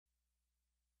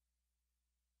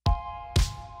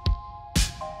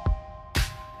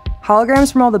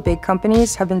Holograms from all the big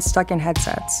companies have been stuck in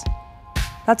headsets.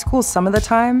 That's cool some of the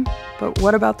time, but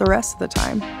what about the rest of the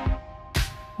time?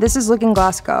 This is Looking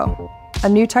Glass Go, a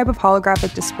new type of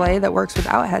holographic display that works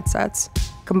without headsets,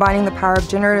 combining the power of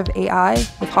generative AI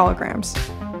with holograms.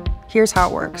 Here's how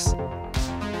it works.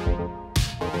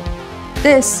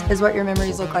 This is what your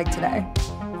memories look like today.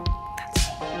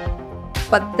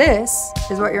 But this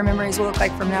is what your memories will look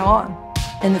like from now on,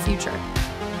 in the future.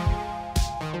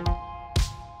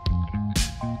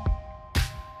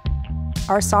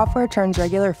 Our software turns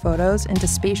regular photos into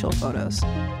spatial photos.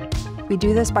 We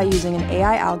do this by using an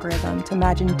AI algorithm to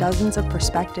imagine dozens of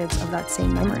perspectives of that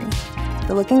same memory.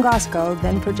 The Looking Glass Go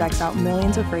then projects out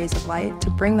millions of rays of light to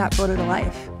bring that photo to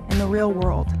life in the real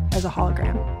world as a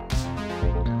hologram.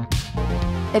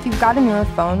 If you've got a newer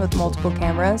phone with multiple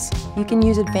cameras, you can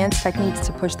use advanced techniques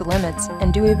to push the limits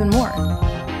and do even more.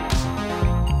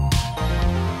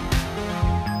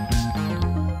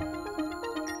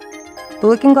 The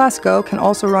Looking Glass Go can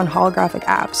also run holographic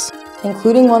apps,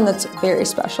 including one that's very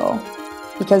special,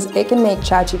 because it can make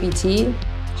ChatGPT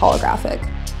holographic.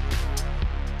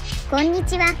 こんに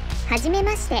ちは、はじめ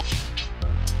まして。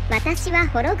私は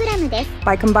ホログラムです。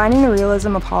 By combining the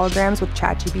realism of holograms with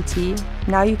ChatGPT,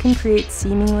 now you can create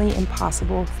seemingly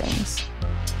impossible things,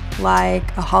 like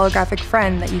a holographic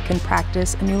friend that you can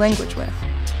practice a new language with.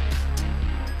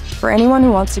 For anyone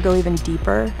who wants to go even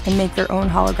deeper and make their own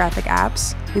holographic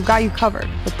apps, we've got you covered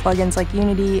with plugins like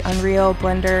Unity, Unreal,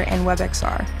 Blender, and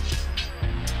WebXR.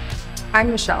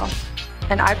 I'm Michelle,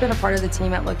 and I've been a part of the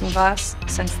team at Looking Glass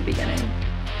since the beginning.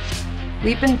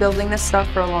 We've been building this stuff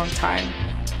for a long time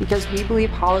because we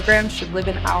believe holograms should live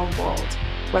in our world,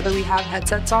 whether we have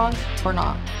headsets on or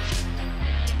not.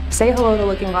 Say hello to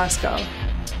Looking Glass Go.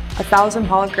 1,000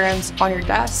 holograms on your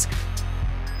desk,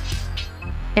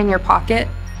 in your pocket,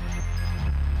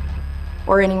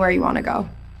 or anywhere you want to go.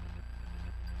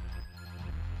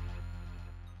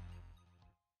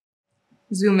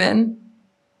 Zoom in.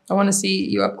 I want to see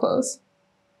you up close.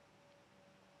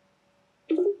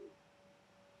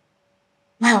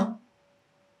 Whoa.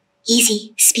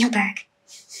 Easy, Spielberg.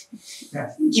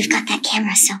 You've got that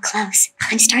camera so close.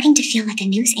 I'm starting to feel like a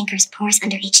news anchor's pores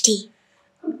under HD.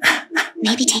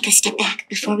 Maybe take a step back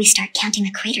before we start counting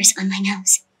the craters on my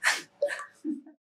nose.